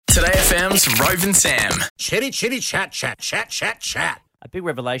Today FM's Rove and Sam. Chitty, chitty, chat, chat, chat, chat, chat. A big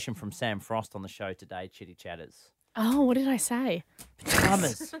revelation from Sam Frost on the show today, Chitty Chatters. Oh, what did I say?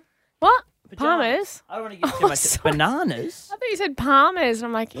 Pajamas. What? Palmers? I don't want to give too much. sorry. Bananas? I thought you said palmers. And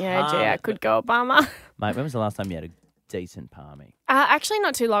I'm like, yeah, gee, I could go a palmer. Mate, when was the last time you had a decent palmy? Actually,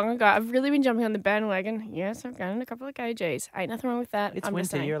 not too long ago. I've really been jumping on the bandwagon. Yes, I've gained a couple of kgs. Ain't nothing wrong with that. It's I'm just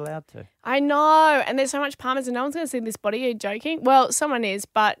winter, saying. you're allowed to. I know. And there's so much palmers and no one's going to see this body. Are you joking? Well, someone is,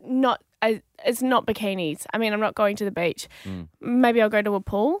 but not. It's not bikinis. I mean, I'm not going to the beach. Maybe I'll go to a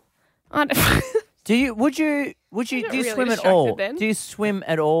pool. I don't Do you do you really swim at distracted all? then. Do you swim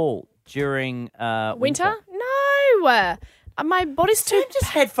at all during Winter? No. My body's too...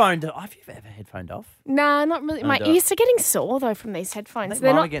 Just headphoned off. Have you ever headphoned off? Nah, not really. My ears are getting sore, though, from these I headphones. think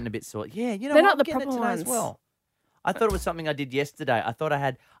They're mine not... are getting a bit sore. Yeah, you know they're what? not the I'm getting it proper today as ones. well. I thought it was something I did yesterday. I thought I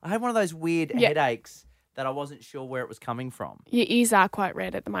had one of those weird headaches that I wasn't sure where it was coming from. Your ears are quite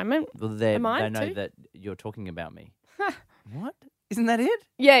red at the moment. Well, they mine know too? that you're talking about me. What? Isn't that it?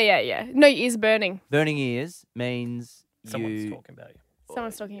 Yeah. No, your ears are burning. Burning ears means Someone's talking about you.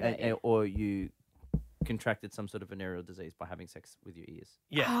 Someone's talking about you. or you contracted some sort of venereal disease by having sex with your ears.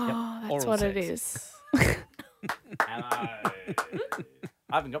 Yeah. Oh, that's Oral what sex. it is. Hello.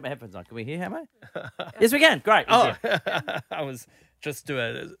 I haven't got my headphones on. Can we hear Hammo? Yes, we can. Great. Oh, I was just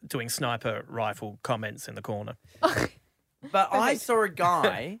doing sniper rifle comments in the corner. But I saw a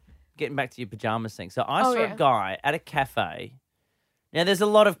guy, getting back to your pajamas thing. So I saw a guy at a cafe. Now, there's a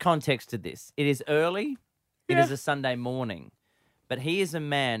lot of context to this. It is early. It is a Sunday morning. But he is a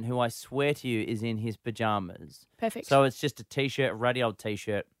man who I swear to you is in his pajamas. Perfect. So it's just a T-shirt, a ratty old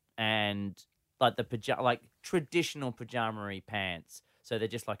T-shirt, and like like traditional pajama-y pants. So they're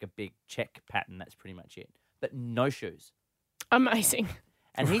just like a big check pattern. That's pretty much it. But no shoes. Amazing.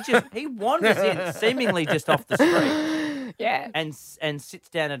 And he wanders in seemingly just off the street. Yeah. And sits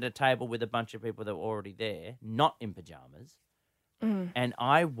down at a table with a bunch of people that were already there, not in pajamas. And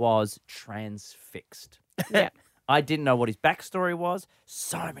I was transfixed. Yeah. I didn't know what his backstory was.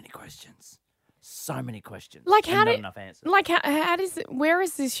 So many questions. Like and how not did... enough answers. Like how does it... Where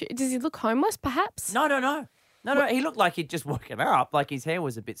is this... Does he look homeless, perhaps? No. He looked like he'd just woken up. Like his hair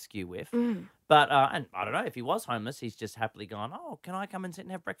was a bit skew-whiff. But, and I don't know, if he was homeless, he's just happily gone, oh, can I come and sit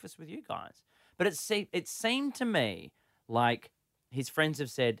and have breakfast with you guys? But it seemed to me like his friends have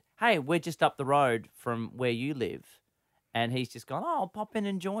said, hey, we're just up the road from where you live. And he's just gone, oh, I'll pop in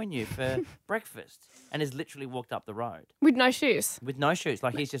and join you for breakfast. And has literally walked up the road. With no shoes. With no shoes.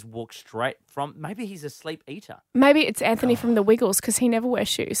 Like he's just walked straight from, maybe he's a sleep eater. Maybe it's Anthony from The Wiggles because he never wears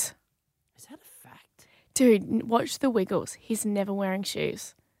shoes. Is that a fact? Dude, watch The Wiggles. He's never wearing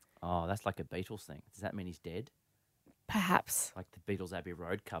shoes. Oh, that's like a Beatles thing. Does that mean he's dead? Perhaps. Like the Beatles Abbey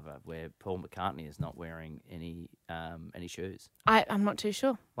Road cover where Paul McCartney is not wearing any shoes. I'm not too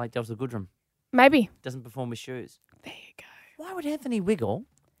sure. Like Delta Goodrum. Maybe. Doesn't perform with shoes. There you go. Why would Anthony Wiggle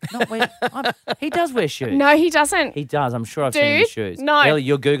not wear... he does wear shoes. No, he doesn't. He does. I'm sure I've seen him with shoes. no. Ellie,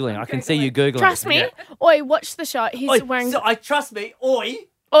 you're Googling. I can see you Googling. Trust me. Oi, watch the shot. He's wearing... Trust me. Oi.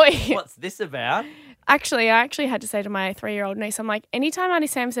 Oi. What's this about? Actually, I had to say to my 3-year-old niece, I'm like, anytime Auntie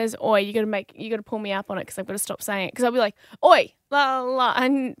Sam says, oi, you got to pull me up on it because I've got to stop saying it. Because I'll be like, oi, la, la.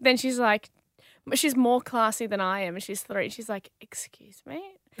 And then she's like, she's more classy than I am. And she's 3. She's like, excuse me?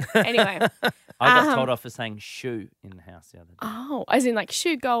 Anyway. I got told off for saying shoe in the house the other day. Oh, as in like,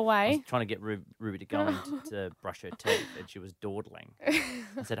 shoe, go I away. was trying to get Ruby to go in to brush her teeth and she was dawdling.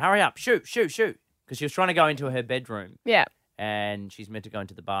 I said, hurry up, shoe. Because she was trying to go into her bedroom. Yeah. And she's meant to go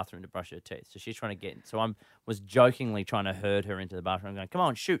into the bathroom to brush her teeth. So she's trying to get... So I was jokingly trying to herd her into the bathroom going, come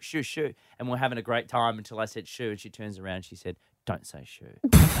on, shoot. And we're having a great time until I said shoe. And she turns around and she said, don't say shoe.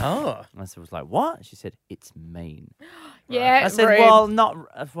 Oh. And I was like, what? And she said, it's mean. Yeah, I said, rude. well, not...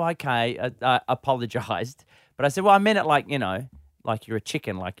 Okay, I apologised. But I said, well, I meant it like, like you're a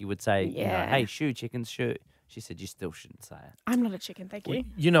chicken. Like you would say, hey, shoe, chickens, shoe. She said, you still shouldn't say it. I'm not a chicken, thank you.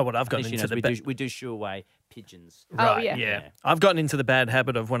 You know what I've gotten She into knows we do shoo away pigeons. Oh, Right, yeah. I've gotten into the bad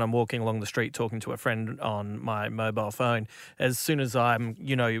habit of when I'm walking along the street talking to a friend on my mobile phone, as soon as I'm,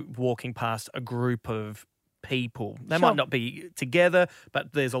 walking past a group of people, they might not be together,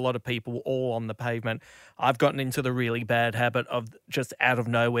 but there's a lot of people all on the pavement. I've gotten into the really bad habit of just out of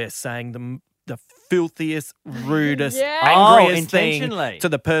nowhere saying the filthiest, rudest, angriest thing intentionally. to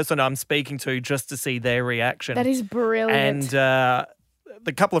the person I'm speaking to just to see their reaction. That is brilliant. And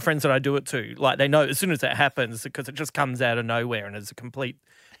the couple of friends that I do it to, like they know as soon as that happens because it just comes out of nowhere and it's a complete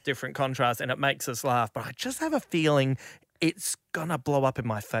different contrast and it makes us laugh. But I just have a feeling it's going to blow up in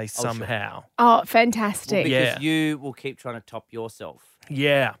my face somehow. Oh, fantastic. Well, because you will keep trying to top yourself.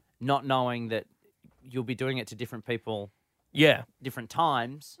 Yeah. Not knowing that you'll be doing it to different people Yeah. different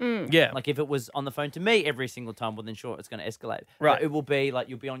times. Yeah. Like if it was on the phone to me every single time, well then sure it's going to escalate. Right. But it will be like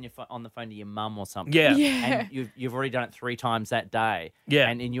you'll be on on the phone to your mum or something. Yeah. Yeah. And you've already done it 3 times that day. Yeah.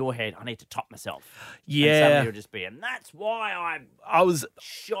 And in your head, I need to top myself. Yeah. And suddenly you'll just be, and that's why I was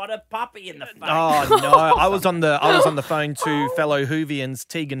shot a puppy in the face. Oh no! I was on the phone to fellow Whovians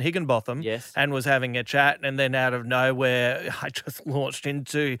Tegan Higginbotham, Yes. and was having a chat, and then out of nowhere, I just launched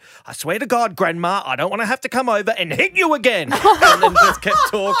into, "I swear to God, Grandma, I don't want to have to come over and hit you again," and then just kept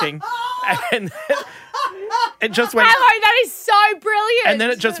talking, and it just went. Hello, that is so brilliant. And then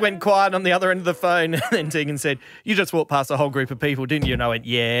it just went quiet on the other end of the phone. And then Tegan said, "You just walked past a whole group of people, didn't you?" And I went,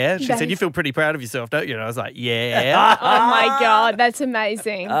 "Yeah." She said, "You feel pretty proud of yourself, don't you?" And I was like, "Yeah." Oh my God, that's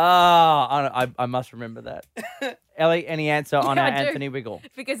amazing. I must remember that. Ellie, any answer on Yeah, our I do. Anthony Wiggle?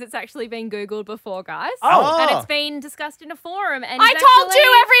 Because it's actually been Googled before, guys. Oh. And it's been discussed in a forum. And I he's told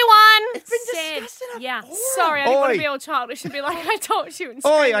you, actually everyone. said, yeah. Sorry, I didn't want Oi. to be all childish and be like, I told you. And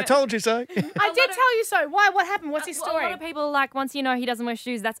Oi, scream I it. told you so. I did tell you so. Why? What happened? What's his Well, story? a lot of people, like, once you know he doesn't wear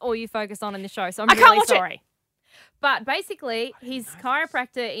shoes, that's all you focus on in the show. So I'm I can't really watch it. sorry. But basically, his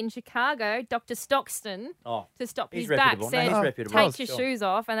chiropractor in Chicago, Dr. Stockton, Oh, to stop he's his back, reputable. No, said, he's reputable. take Oh, your sure. shoes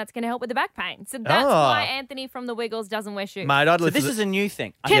off, and that's going to help with the back pain. So that's Oh. why Anthony from the Wiggles doesn't wear shoes. Mate, I'd So listen this to is a new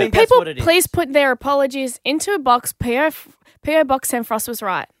thing. I Can think that's people what it is. please put their apologies into a box? PO Box Sam Frost was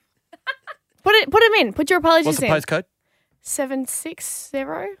right. Put them in. Put your apologies What's the in. postcode? 760.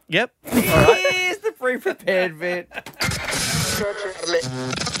 Yep. Here's the pre-prepared bit.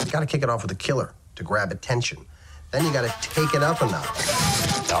 You gotta kick it off with a killer to grab attention. Then you gotta take it up a notch.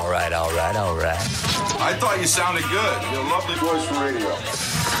 All right. I thought you sounded good. You're a lovely voice for radio.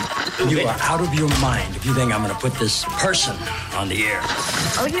 You are out of your mind if you think I'm going to put this person on the air.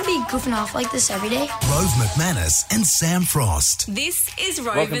 Are we going to be goofing off like this every day? Rove McManus and Sam Frost. This is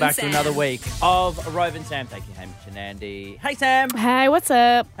Rove Welcome and back Sam. to another week of Rove and Sam. Thank you, Hamish and Andy. Hey, Sam. Hey, what's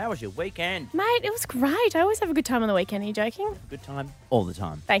up? How was your weekend? Mate, it was great. I always have a good time on the weekend. Are you joking? Good time all the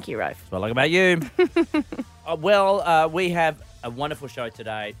time. Thank you, Rove. That's what I like about you. We have a wonderful show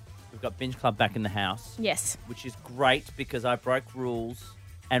today. We've got Binge Club back in the house, Yes. which is great because I broke rules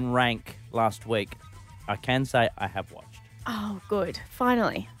and rank last week. I can say I have watched. Oh, good.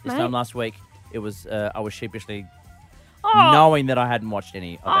 Finally. This Mate. time last week, it was I was sheepishly Oh, knowing that I hadn't watched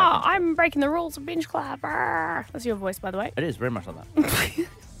any of our Binge Club. I'm breaking the rules of Binge Club. Arr. That's your voice, by the way. It is very much like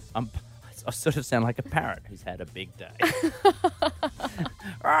that. I sort of sound like a parrot who's had a big day.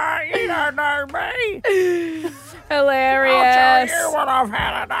 You don't know me. Hilarious. What I've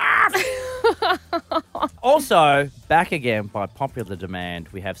had enough. Also, back again by popular demand,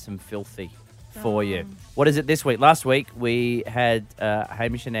 we have some filthy for you. What is it this week? Last week, we had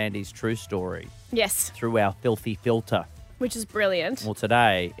Hamish and Andy's true story Yes, through our filthy filter. which is brilliant. Well,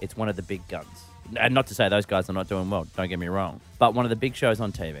 today, it's one of the big guns. And not to say those guys are not doing well, don't get me wrong. But one of the big shows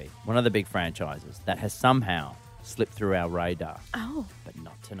on TV, one of the big franchises that has somehow slipped through our radar. Oh. But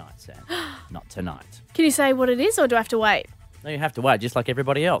not tonight, Sam. Not tonight. Can you say what it is, or do I have to wait? No, you have to wait, just like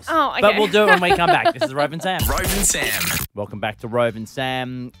everybody else. Oh, okay. But we'll do it when we come back. This is Rove and Sam. Rove and Sam. Welcome back to Rove and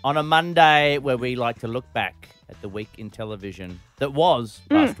Sam on a Monday where we like to look back at the week in television that was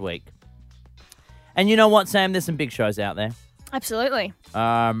last week. And you know what, Sam? There's some big shows out there. Absolutely.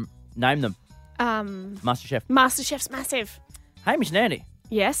 Name them. MasterChef. MasterChef's massive. Hamish and Andy.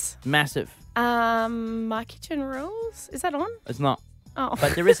 Yes. Massive. My Kitchen Rules. Is that on? It's not. Oh.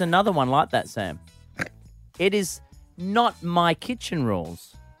 But there is another one like that, Sam. It is not My Kitchen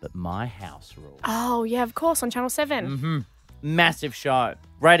Rules, but My House Rules. Oh, yeah, of course, on Channel 7. Massive show.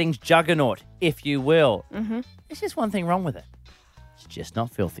 Ratings juggernaut, if you will. There's just one thing wrong with it. It's just not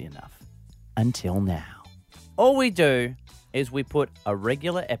filthy enough. Until now. All we do is we put a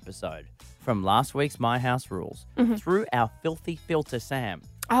regular episode from last week's My House Rules through our filthy filter, Sam.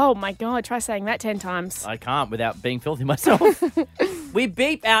 Oh, my God. Try saying that 10 times. I can't without being filthy myself. We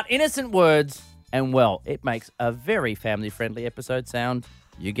beep out innocent words, and well, it makes a very family-friendly episode sound,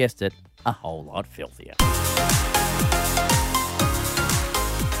 you guessed it, a whole lot filthier.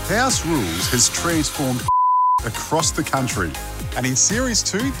 House Rules has transformed across the country. And in Series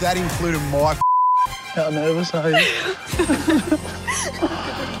 2, that included my How nervous are you?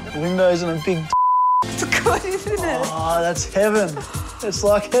 Windows and a big It's good, isn't it? Oh, that's heaven. It's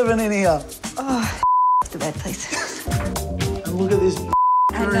like heaven in here. The bed, please. And look at this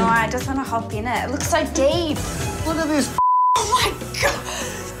I know, I just want to hop in it. It looks so deep. Look at this. Oh my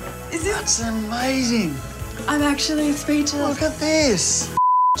God. Is this... That's amazing. I'm actually speechless. Look at this.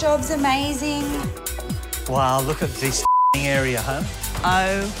 Job's amazing. Wow, look at this area, huh?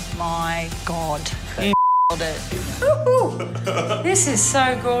 Oh my God. You it. This is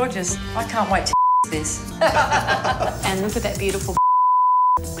so gorgeous. I can't wait to this. And look at that beautiful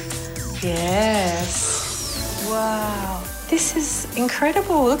Yes. Wow. This is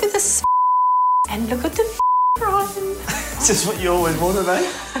incredible. Look at this and look at the run. Is this what you always wanted,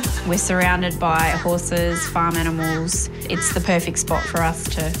 eh? We're surrounded by horses, farm animals. It's the perfect spot for us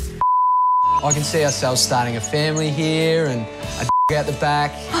to... I can see ourselves starting a family here and a out the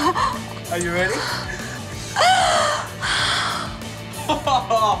back. Are you ready? Oh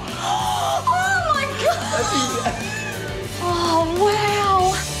my God! Oh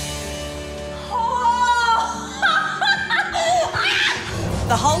wow!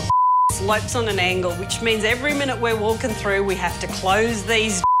 The whole slopes on an angle, which means every minute we're walking through, we have to close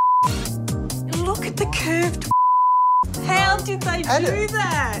these. Look at the curved. How did they do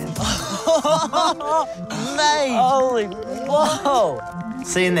that? Mate! Holy whoa!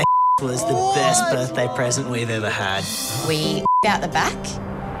 Seeing the was the best birthday present we've ever had. We out the back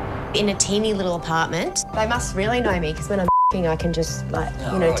in a teeny little apartment. They must really know me because when I'm I can just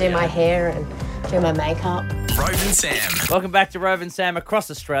do my hair and do my makeup. Rove and Sam. Welcome back to Rove and Sam across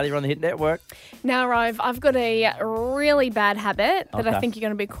Australia on the Hit Network. Now, Rove, I've got a really bad habit that I think you're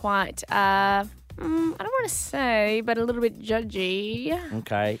going to be quite, I don't want to say, but a little bit judgy.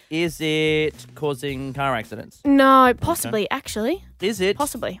 Okay. Is it causing car accidents? No, possibly, actually. Is it?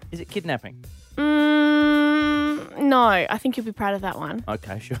 Possibly. Is it kidnapping? No, I think you'll be proud of that one.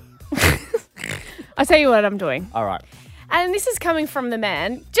 Okay, sure. I'll tell you what I'm doing. All right. And this is coming from the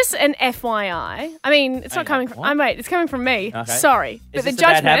man. Just an FYI. I mean, it's not coming from... wait, it's coming from me. Okay. Sorry. Is But this the the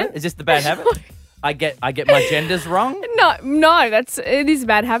bad judgment... habit? Is this the bad habit? I get my genders wrong? No, it is a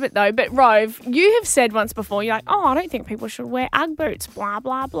bad habit though. But Rove, you have said once before, you're like, oh, I don't think people should wear Ugg boots, blah,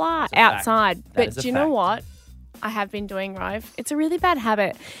 blah, blah, outside. But do you know what? I have been doing, Rove. It's a really bad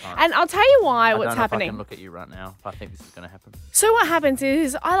habit. Right. And I'll tell you why what's happening. I can look at you right now if I think this is going to happen. So what happens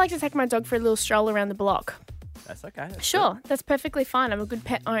is I like to take my dog for a little stroll around the block. That's okay. Sure, that's perfectly fine. I'm a good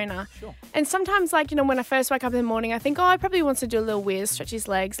pet owner. Sure. And sometimes, when I first wake up in the morning, I think, he probably wants to do a little whiz, stretch his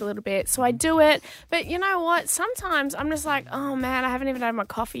legs a little bit. So I do it. But you know what? Sometimes I'm just like, oh, man, I haven't even had my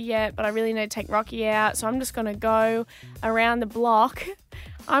coffee yet, but I really need to take Rocky out. So I'm just going to go around the block.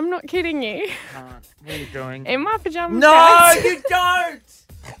 I'm not kidding you. What are you doing? In my pajamas. No, you don't!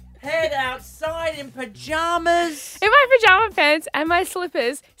 Head outside in pajamas. In my pajama pants and my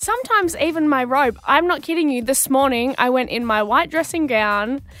slippers, sometimes even my robe. I'm not kidding you. This morning I went in my white dressing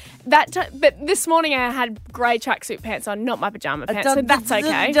gown. But this morning I had grey tracksuit pants on, not my pajama pants. So that's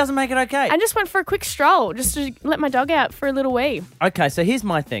okay. It doesn't make it okay. I just went for a quick stroll just to let my dog out for a little wee. Okay, so here's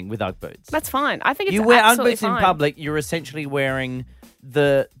my thing with Ugg boots. That's fine. I think it's you wear Ugg absolutely boots fine. in public, you're essentially wearing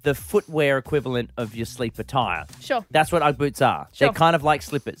the footwear equivalent of your sleep attire. Sure. That's what Ugg boots are. Sure. They're kind of like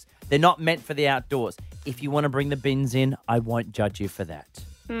slippers. They're not meant for the outdoors. If you want to bring the bins in, I won't judge you for that.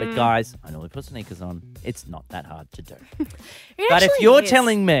 But guys, I normally put sneakers on. It's not that hard to do. But if you're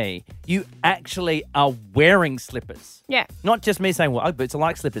telling me you actually are wearing slippers, not just me saying, well, Ugg boots are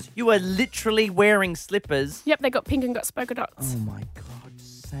like slippers. You are literally wearing slippers. Yep, they got pink and got polka dots. Oh my God,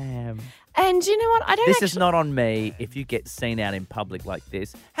 Sam. And you know what? This is not on me if you get seen out in public like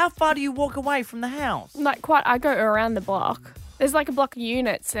this. How far do you walk away from the house? I go around the block. There's like a block of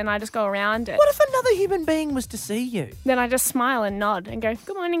units and I just go around it. What if another human being was to see you? Then I just smile and nod and go,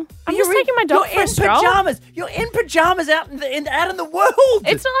 good morning. I'm just taking my dog for a stroll. You're in pajamas out in the world.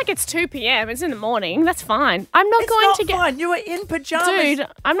 It's not like it's 2 p.m. It's in the morning. That's fine. I'm not fine. You are in pajamas. Dude,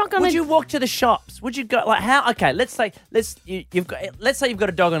 I'm not going to... Would you walk to the shops? Would you go how? Okay, let's say you've got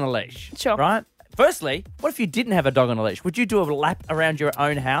a dog on a leash. Sure. Right? Firstly, what if you didn't have a dog on a leash? Would you do a lap around your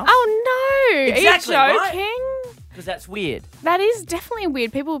own house? Oh, no. Exactly, Are you joking? Right? Because that's weird. That is definitely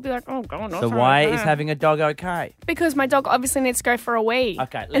weird. People will be like, oh, God. So why is having a dog okay? Because my dog obviously needs to go for a wee.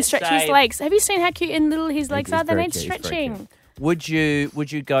 Okay, and stretch his legs. Have you seen how cute and little his legs are? They need stretching. Would you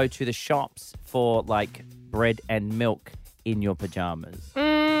go to the shops for like bread and milk in your pajamas?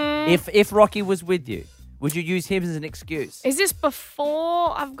 If Rocky was with you, would you use him as an excuse? Is this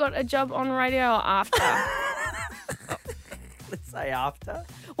before I've got a job on radio or after? Let's say after.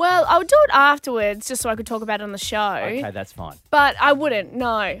 Well, I would do it afterwards just so I could talk about it on the show. Okay, that's fine. But I wouldn't,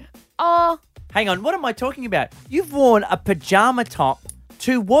 no. Oh. Hang on, what am I talking about? You've worn a pajama top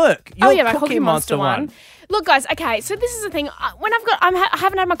to work. Your my Cookie Monster one. Look, guys, okay, so this is the thing. When I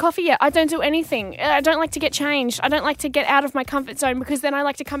haven't had my coffee yet, I don't do anything. I don't like to get changed. I don't like to get out of my comfort zone because then I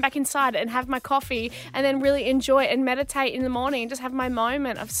like to come back inside and have my coffee and then really enjoy it and meditate in the morning and just have my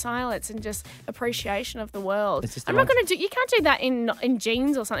moment of silence and just appreciation of the world. I'm not going to do... You can't do that in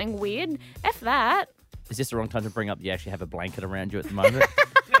jeans or something weird. F that. Is this the wrong time to bring up you actually have a blanket around you at the moment?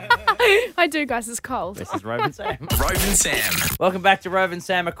 I do, guys. It's cold. This is Rove and Sam. Rove and Sam. Welcome back to Rove and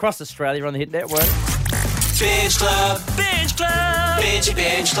Sam across Australia on the Hit Network. Binge Club. Binge Club.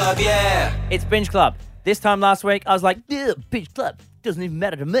 Binge Club, yeah. It's Binge Club. This time last week, I was like, Binge Club doesn't even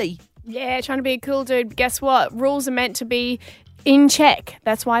matter to me. Yeah, trying to be a cool dude. But guess what? Rules are meant to be in check.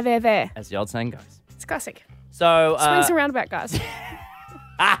 That's why they're there. As the old saying goes. It's classic. So, Swings and roundabout, guys.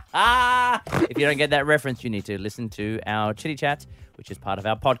 If you don't get that reference, you need to listen to our Chitty Chat, which is part of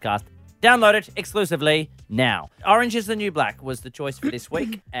our podcast. Download it exclusively now. Orange is the New Black was the choice for this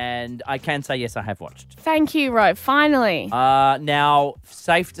week, and I can say, yes, I have watched. Thank you, Rove. Finally. Now,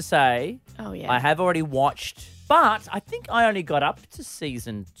 safe to say, Oh, yeah. I have already watched, but I think I only got up to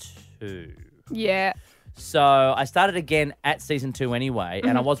season 2. Yeah. So I started again at season 2 anyway,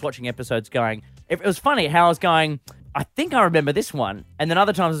 and I was watching episodes going, it was funny how I was going, I think I remember this one, and then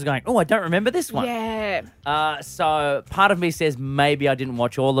other times I was going, oh, I don't remember this one. Yeah. So part of me says maybe I didn't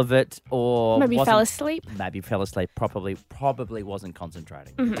watch all of it, or Maybe fell asleep. Maybe fell asleep. Probably wasn't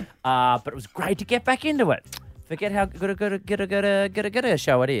concentrating. But it was great to get back into it. Forget how good a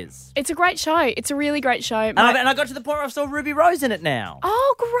show it is. It's a great show. It's a really great show. And I got to the point where I saw Ruby Rose in it now.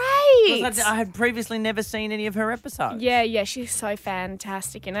 Oh, great. Because I had previously never seen any of her episodes. Yeah, she's so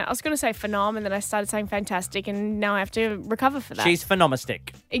fantastic in it. I was going to say phenom, and then I started saying fantastic, and now I have to recover for that. She's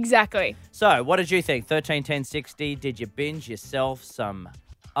phenomistic. Exactly. So, what did you think? 13, 10, 60. Did you binge yourself some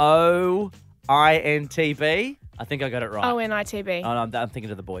OINTB? I think I got it right. ONITB. Oh, no, I'm thinking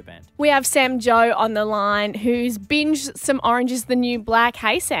of the boy band. We have Sam Joe on the line, who's binged some Orange is the New Black.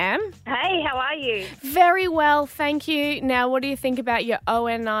 Hey, Sam. Hey, how are you? Very well, thank you. Now, what do you think about your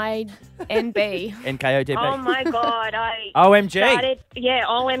ONINB? NKOTB. Oh, my God. OMG.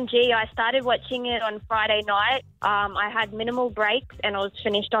 OMG. I started watching it on Friday night. I had minimal breaks, and I was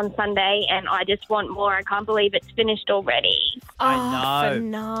finished on Sunday, and I just want more. I can't believe it's finished already. I know.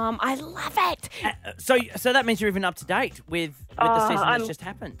 Phenom. I love it. So that means you're even up to date with the season that's just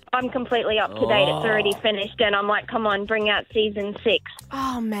happened. I'm completely up to date. It's already finished, and I'm like, come on, bring out season 6.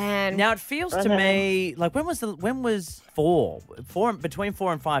 Oh, man. Now, it feels to me like when was 4? Between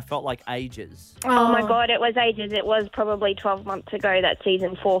 4 and 5 felt like ages. Oh, my God, it was ages. It was probably 12 months ago that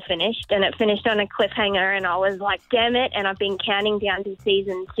season 4 finished, and it finished on a cliffhanger, and I was like, damn it, and I've been counting down to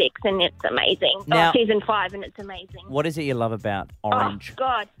season 6, and it's amazing. Now, season 5, and it's amazing. What is it you love about Orange? Oh,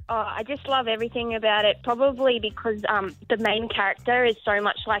 God. I just love everything about it, probably because the main character is so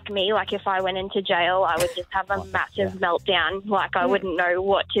much like me. Like, if I went into jail, I would just have a massive meltdown. Like, I wouldn't know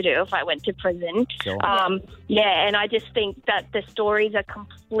what to do if I went to prison. Sure. And I just think that the stories are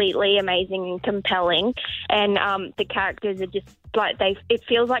completely amazing and compelling, and the characters are just like it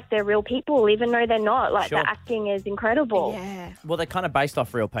feels like they're real people, even though they're not. Like, Sure. the acting is incredible. Yeah. Well, they're kind of based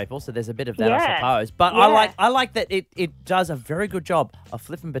off real people, so there's a bit of that, I Yeah. suppose. But Yeah. I like that it does a very good job of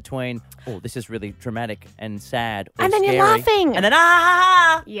flipping between, this is really dramatic and sad, or And then scary, you're laughing. and then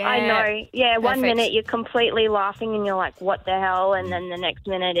Yeah. I know. Yeah, one Perfect. minute you're completely laughing and you're like, what the hell? And then the next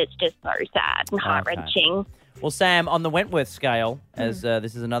minute it's just so sad and heart-wrenching. Well, Sam, on the Wentworth scale, as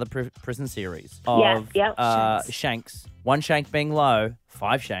this is another prison series of shanks, 1 shank being low,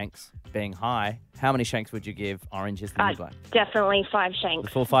 5 shanks being high, how many shanks would you give Orange is the New Black? Definitely 5 shanks. The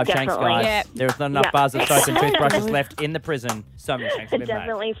full 5 shanks, Definitely. guys. Yeah. There's not enough Yeah. bars of soap and toothbrushes left in the prison. So many shanks have been made.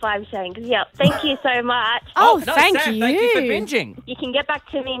 Definitely 5 shanks. Yep. Thank you so much. Thank you. Thank you for binging. You can get back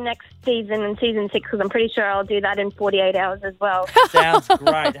to me next season in season 6 because I'm pretty sure I'll do that in 48 hours as well. Sounds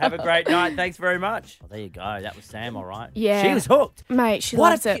great. Have a great night. Thanks very much. Well, there you go. That was Sam, all right. Yeah. She was hooked. Mate, she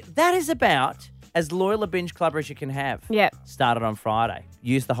loves it. That is about as loyal a binge clubber as you can have. Yep. Started on Friday.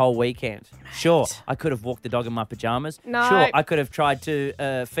 Used the whole weekend. Sure, I could have walked the dog in my pajamas. No. Sure, I could have tried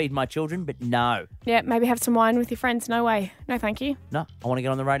to feed my children, but no. Yeah, maybe have some wine with your friends. No way. No, thank you. No, I want to get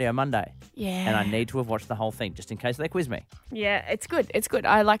on the radio Monday. Yeah. And I need to have watched the whole thing just in case they quiz me. Yeah, it's good. It's good.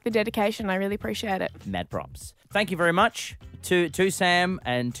 I like the dedication. I really appreciate it. Mad props. Thank you very much to Sam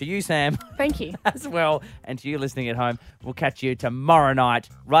and to you, Sam. Thank you. As well. And to you listening at home. We'll catch you tomorrow night,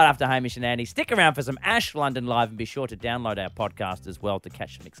 right after Hamish and Andy. Stick around for some Ash London Live and be sure to download our podcast as well to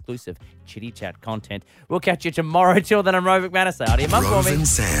catch some exclusive Chitty Chat content. We'll catch you tomorrow. Till then, I'm Rove McManus. Say hi to your mum for Rove me. and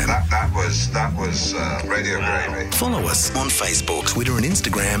Sam. That was radio gravy. Follow us on Facebook, Twitter and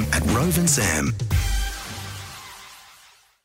Instagram at Rove and Sam.